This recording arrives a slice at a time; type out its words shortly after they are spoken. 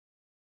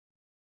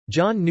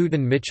John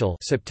Newton Mitchell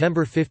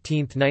 (September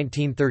 15,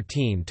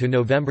 1913 to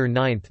November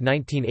 9,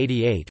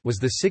 1988) was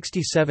the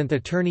 67th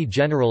Attorney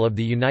General of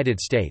the United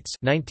States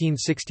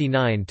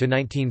 (1969 to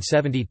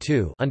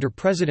 1972) under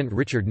President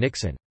Richard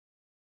Nixon.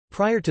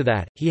 Prior to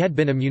that, he had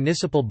been a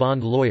municipal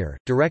bond lawyer,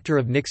 director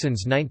of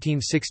Nixon's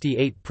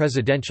 1968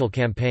 presidential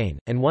campaign,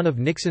 and one of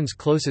Nixon's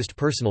closest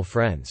personal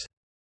friends.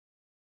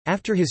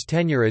 After his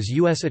tenure as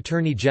U.S.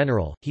 Attorney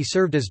General, he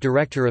served as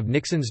director of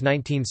Nixon's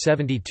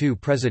 1972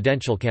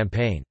 presidential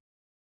campaign.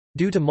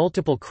 Due to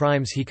multiple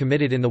crimes he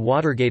committed in the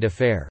Watergate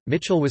affair,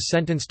 Mitchell was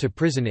sentenced to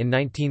prison in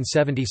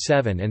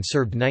 1977 and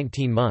served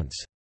 19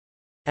 months.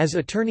 As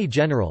Attorney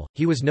General,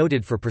 he was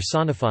noted for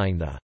personifying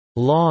the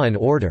law and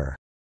order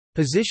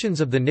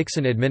positions of the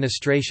Nixon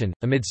administration,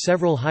 amid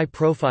several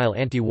high-profile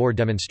anti-war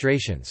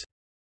demonstrations.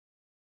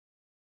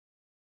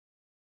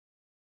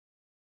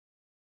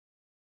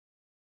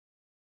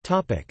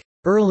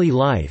 Early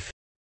life.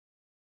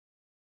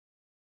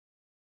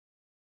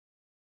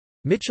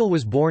 Mitchell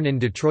was born in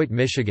Detroit,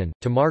 Michigan,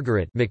 to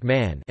Margaret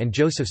McMahon and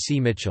Joseph C.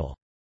 Mitchell.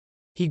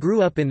 He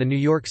grew up in the New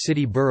York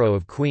City borough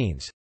of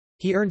Queens.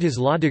 He earned his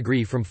law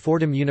degree from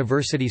Fordham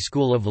University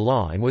School of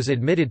Law and was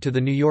admitted to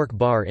the New York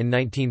Bar in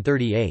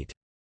 1938.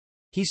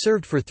 He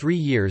served for 3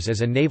 years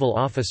as a naval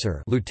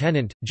officer,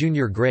 lieutenant,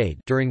 junior grade,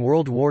 during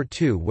World War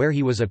II, where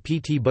he was a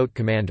PT boat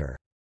commander.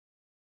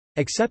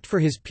 Except for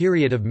his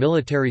period of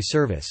military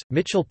service,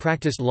 Mitchell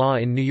practiced law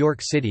in New York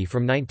City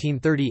from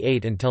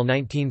 1938 until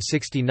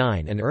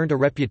 1969 and earned a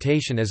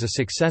reputation as a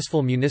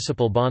successful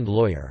municipal bond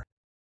lawyer.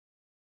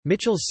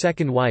 Mitchell's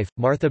second wife,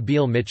 Martha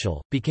Beale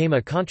Mitchell, became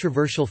a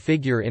controversial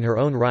figure in her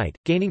own right,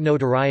 gaining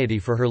notoriety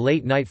for her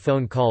late-night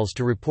phone calls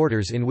to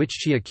reporters in which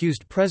she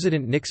accused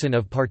President Nixon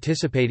of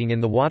participating in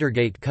the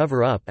Watergate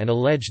cover-up and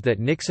alleged that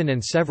Nixon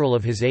and several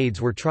of his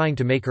aides were trying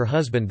to make her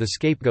husband the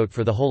scapegoat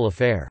for the whole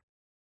affair.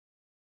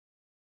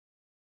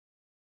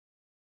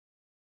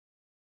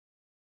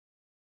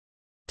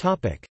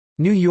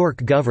 New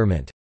York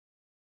government.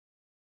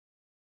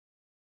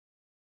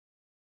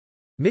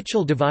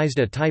 Mitchell devised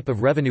a type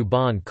of revenue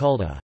bond called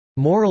a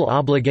moral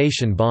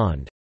obligation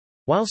bond,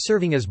 while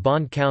serving as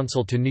bond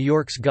counsel to New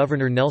York's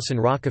Governor Nelson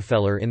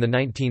Rockefeller in the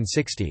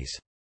 1960s.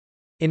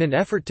 In an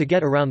effort to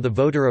get around the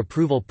voter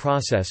approval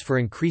process for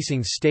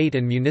increasing state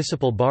and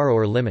municipal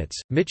borrower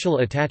limits, Mitchell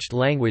attached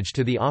language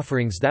to the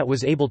offerings that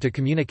was able to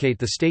communicate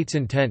the state's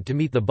intent to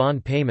meet the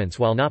bond payments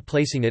while not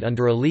placing it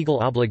under a legal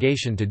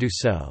obligation to do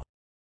so.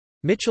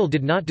 Mitchell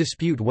did not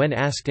dispute when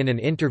asked in an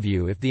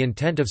interview if the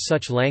intent of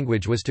such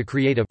language was to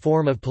create a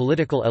form of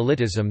political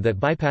elitism that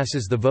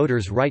bypasses the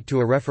voters' right to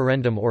a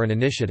referendum or an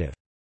initiative.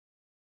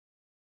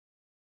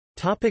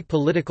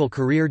 Political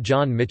career.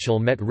 John Mitchell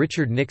met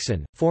Richard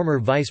Nixon, former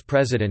vice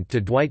president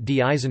to Dwight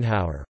D.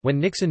 Eisenhower, when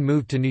Nixon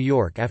moved to New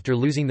York after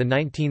losing the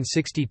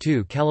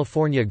 1962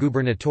 California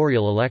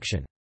gubernatorial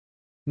election.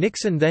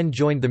 Nixon then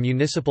joined the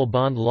municipal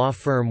bond law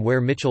firm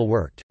where Mitchell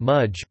worked,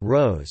 Mudge,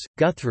 Rose,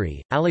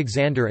 Guthrie,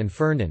 Alexander and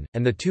Fernan,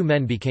 and the two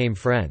men became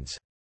friends.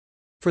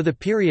 For the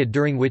period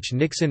during which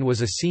Nixon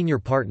was a senior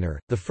partner,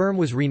 the firm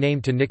was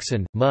renamed to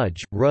Nixon,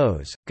 Mudge,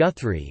 Rose,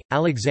 Guthrie,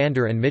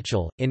 Alexander and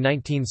Mitchell. In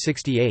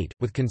 1968,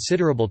 with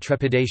considerable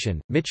trepidation,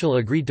 Mitchell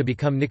agreed to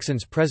become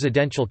Nixon's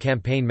presidential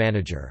campaign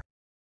manager.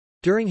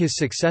 During his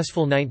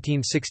successful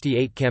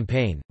 1968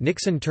 campaign,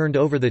 Nixon turned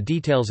over the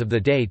details of the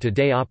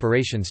day-to-day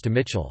operations to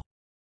Mitchell.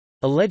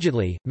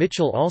 Allegedly,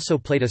 Mitchell also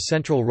played a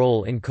central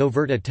role in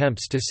covert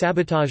attempts to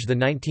sabotage the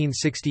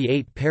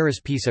 1968 Paris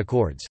Peace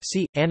Accords.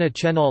 See Anna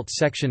Chennault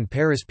section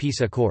Paris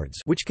Peace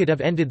Accords, which could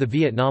have ended the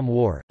Vietnam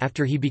War.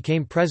 After he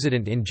became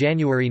president in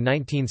January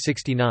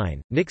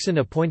 1969, Nixon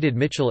appointed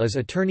Mitchell as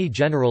Attorney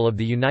General of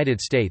the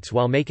United States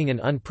while making an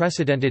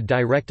unprecedented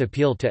direct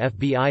appeal to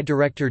FBI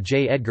Director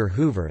J. Edgar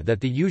Hoover that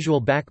the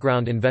usual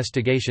background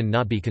investigation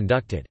not be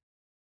conducted.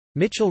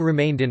 Mitchell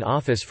remained in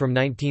office from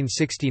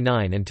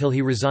 1969 until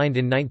he resigned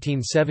in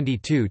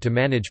 1972 to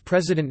manage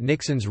President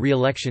Nixon's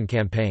re-election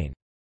campaign.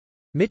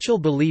 Mitchell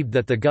believed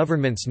that the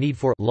government's need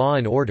for law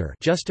and order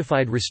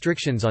justified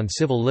restrictions on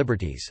civil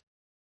liberties.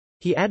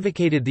 He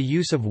advocated the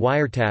use of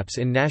wiretaps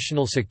in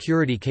national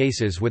security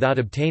cases without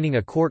obtaining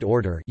a court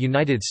order,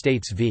 United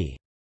States v.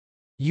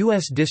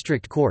 U.S.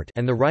 District Court,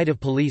 and the right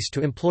of police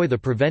to employ the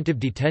preventive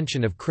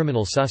detention of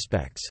criminal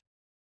suspects.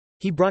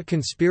 He brought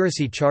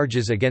conspiracy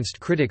charges against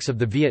critics of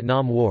the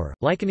Vietnam War,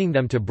 likening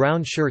them to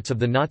brown shirts of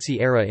the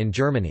Nazi era in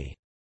Germany.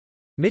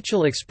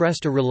 Mitchell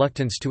expressed a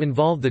reluctance to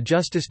involve the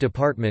Justice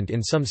Department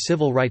in some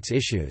civil rights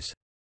issues.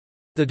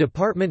 The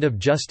Department of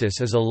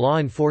Justice is a law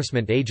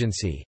enforcement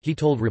agency, he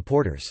told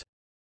reporters.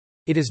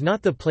 It is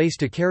not the place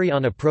to carry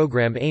on a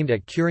program aimed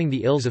at curing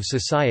the ills of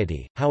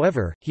society.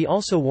 However, he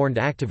also warned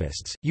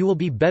activists, "You will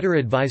be better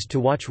advised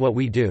to watch what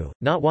we do,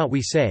 not what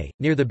we say."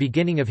 Near the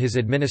beginning of his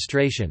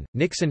administration,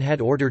 Nixon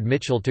had ordered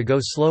Mitchell to go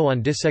slow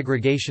on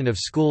desegregation of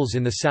schools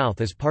in the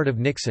South as part of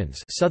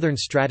Nixon's Southern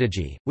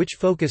strategy, which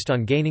focused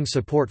on gaining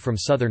support from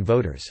Southern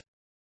voters.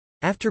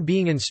 After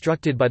being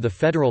instructed by the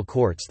federal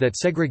courts that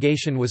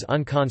segregation was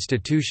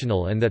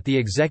unconstitutional and that the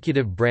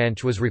executive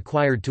branch was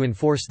required to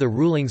enforce the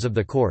rulings of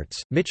the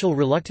courts, Mitchell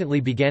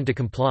reluctantly began to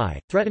comply,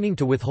 threatening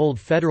to withhold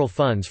federal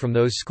funds from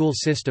those school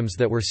systems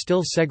that were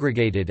still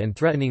segregated and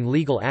threatening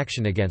legal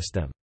action against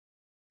them.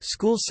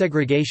 School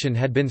segregation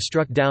had been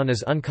struck down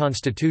as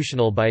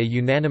unconstitutional by a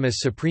unanimous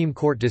Supreme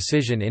Court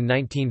decision in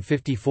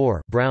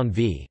 1954, Brown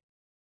v.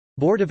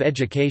 Board of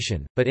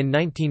Education, but in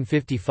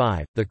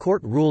 1955, the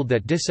court ruled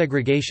that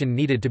desegregation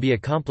needed to be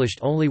accomplished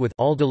only with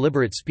all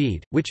deliberate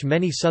speed, which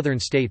many Southern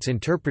states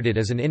interpreted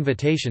as an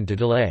invitation to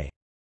delay.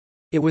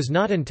 It was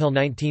not until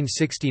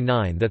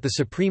 1969 that the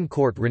Supreme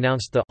Court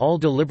renounced the all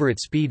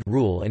deliberate speed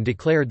rule and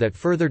declared that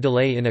further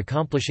delay in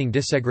accomplishing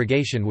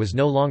desegregation was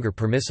no longer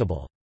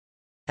permissible.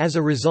 As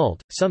a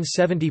result, some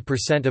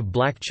 70% of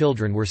black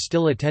children were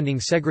still attending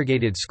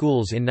segregated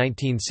schools in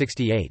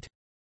 1968.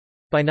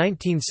 By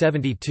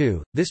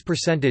 1972, this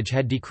percentage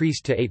had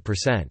decreased to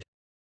 8%.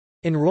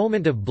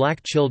 Enrollment of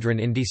black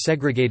children in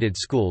desegregated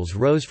schools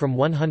rose from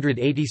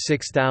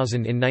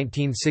 186,000 in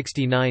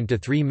 1969 to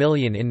 3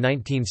 million in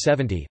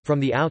 1970. From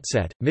the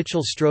outset,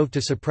 Mitchell strove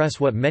to suppress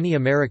what many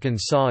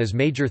Americans saw as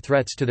major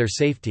threats to their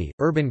safety: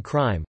 urban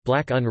crime,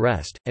 black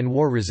unrest, and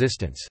war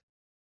resistance.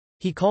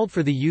 He called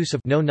for the use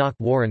of no-knock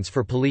warrants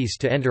for police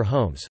to enter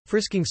homes,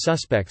 frisking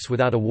suspects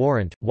without a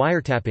warrant,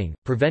 wiretapping,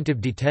 preventive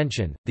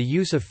detention, the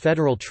use of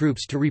federal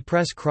troops to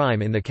repress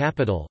crime in the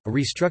Capitol, a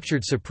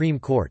restructured Supreme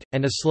Court,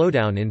 and a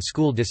slowdown in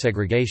school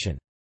desegregation.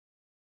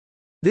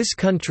 "This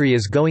country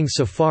is going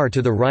so far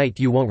to the right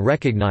you won't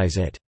recognize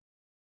it,"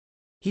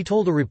 he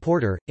told a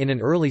reporter, in an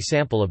early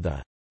sample of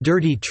the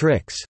 "dirty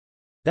tricks"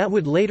 that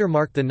would later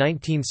mark the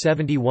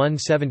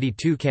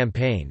 1971–72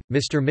 campaign.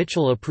 Mr.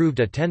 Mitchell approved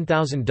a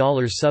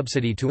 $10,000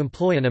 subsidy to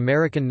employ an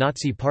American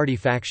Nazi Party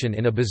faction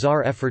in a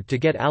bizarre effort to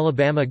get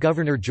Alabama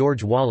Governor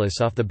George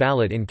Wallace off the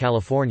ballot in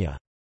California.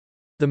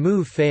 The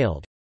move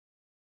failed.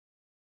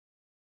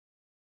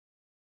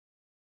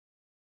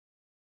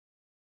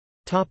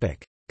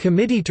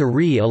 Committee to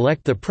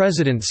re-elect the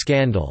President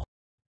scandal.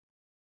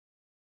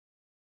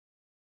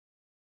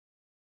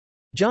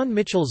 John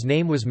Mitchell's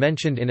name was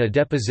mentioned in a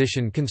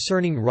deposition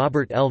concerning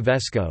Robert L.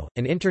 Vesco,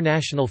 an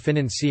international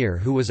financier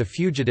who was a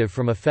fugitive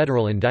from a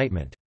federal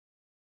indictment.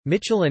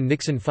 Mitchell and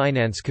Nixon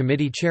Finance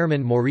Committee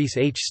Chairman Maurice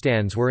H.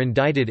 Stans were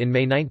indicted in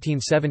May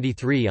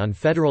 1973 on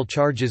federal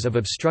charges of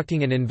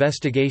obstructing an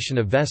investigation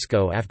of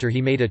Vesco after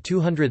he made a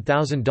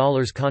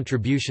 $200,000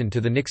 contribution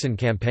to the Nixon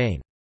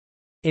campaign.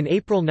 In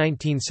April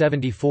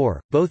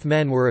 1974, both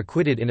men were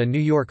acquitted in a New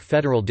York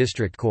federal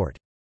district court.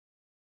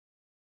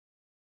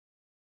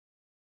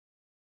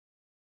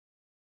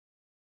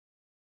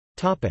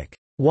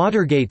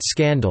 Watergate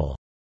scandal.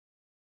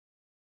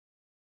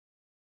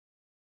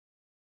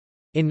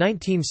 In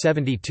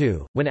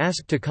 1972, when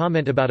asked to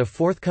comment about a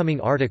forthcoming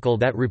article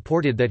that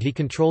reported that he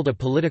controlled a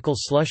political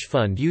slush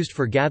fund used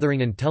for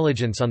gathering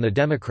intelligence on the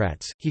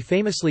Democrats, he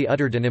famously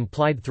uttered an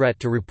implied threat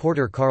to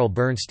reporter Carl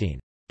Bernstein,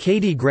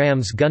 "Katie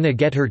Graham's gonna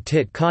get her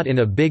tit caught in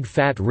a big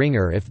fat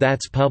ringer if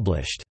that's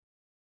published."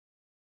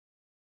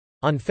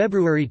 On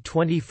February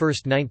 21,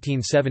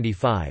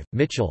 1975,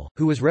 Mitchell,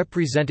 who was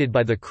represented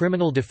by the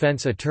criminal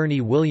defense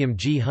attorney William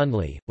G.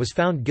 Hundley, was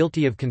found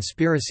guilty of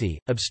conspiracy,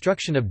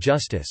 obstruction of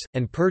justice,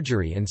 and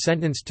perjury and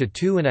sentenced to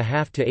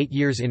 2.5 to 8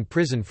 years in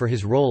prison for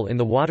his role in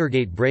the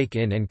Watergate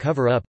break-in and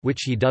cover-up,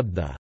 which he dubbed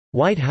the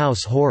White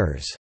House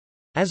Horrors.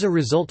 As a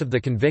result of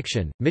the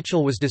conviction,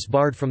 Mitchell was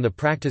disbarred from the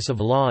practice of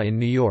law in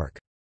New York.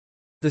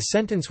 The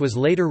sentence was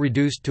later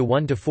reduced to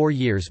 1 to 4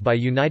 years by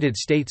United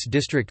States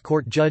District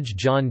Court Judge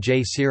John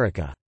J.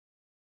 Sirica.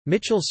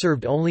 Mitchell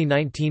served only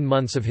 19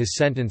 months of his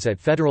sentence at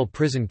Federal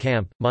Prison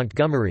Camp,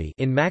 Montgomery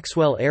in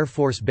Maxwell Air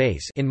Force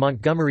Base in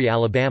Montgomery,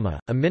 Alabama,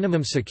 a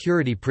minimum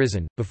security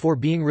prison, before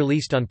being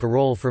released on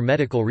parole for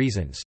medical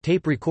reasons.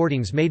 Tape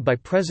recordings made by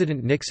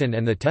President Nixon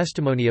and the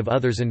testimony of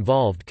others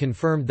involved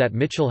confirmed that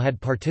Mitchell had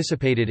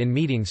participated in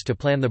meetings to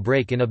plan the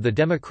break-in of the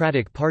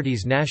Democratic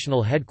Party's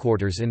national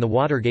headquarters in the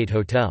Watergate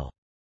Hotel.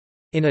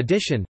 In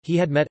addition, he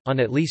had met, on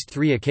at least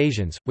 3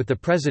 occasions, with the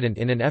president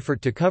in an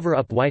effort to cover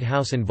up White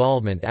House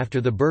involvement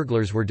after the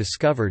burglars were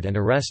discovered and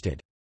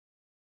arrested.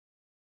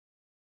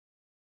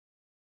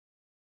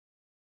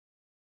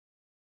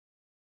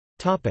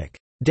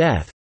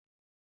 Death.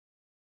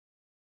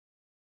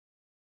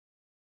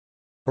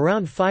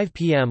 Around 5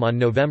 p.m. on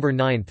November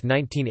 9,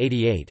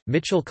 1988,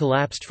 Mitchell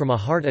collapsed from a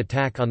heart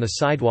attack on the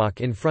sidewalk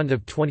in front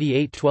of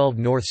 2812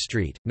 North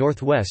Street,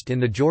 northwest in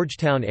the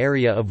Georgetown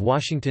area of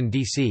Washington,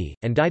 D.C.,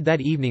 and died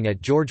that evening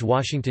at George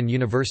Washington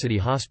University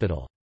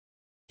Hospital.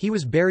 He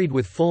was buried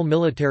with full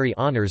military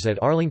honors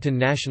at Arlington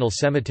National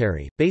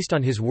Cemetery, based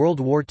on his World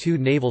War II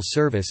naval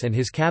service and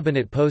his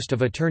cabinet post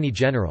of Attorney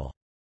General.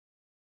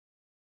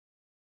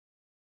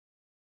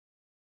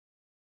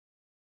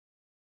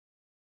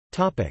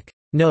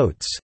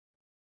 Notes.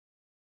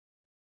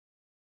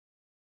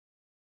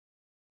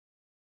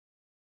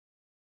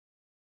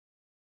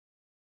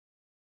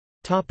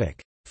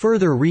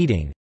 Further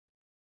reading.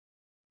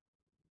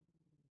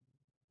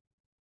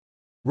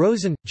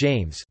 Rosen,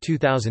 James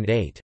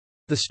 2008.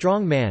 The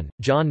Strong Man,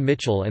 John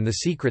Mitchell and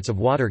the Secrets of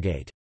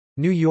Watergate.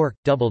 New York,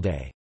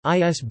 Doubleday.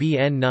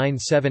 ISBN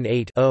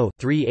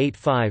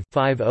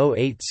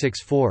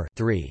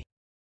 978-0-385-50864-3.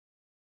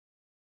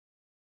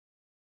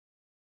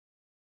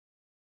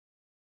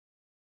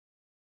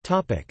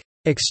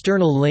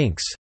 External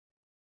links.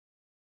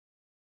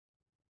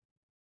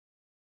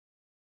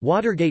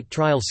 Watergate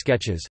trial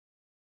sketches.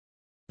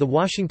 The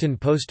Washington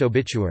Post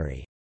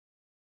obituary.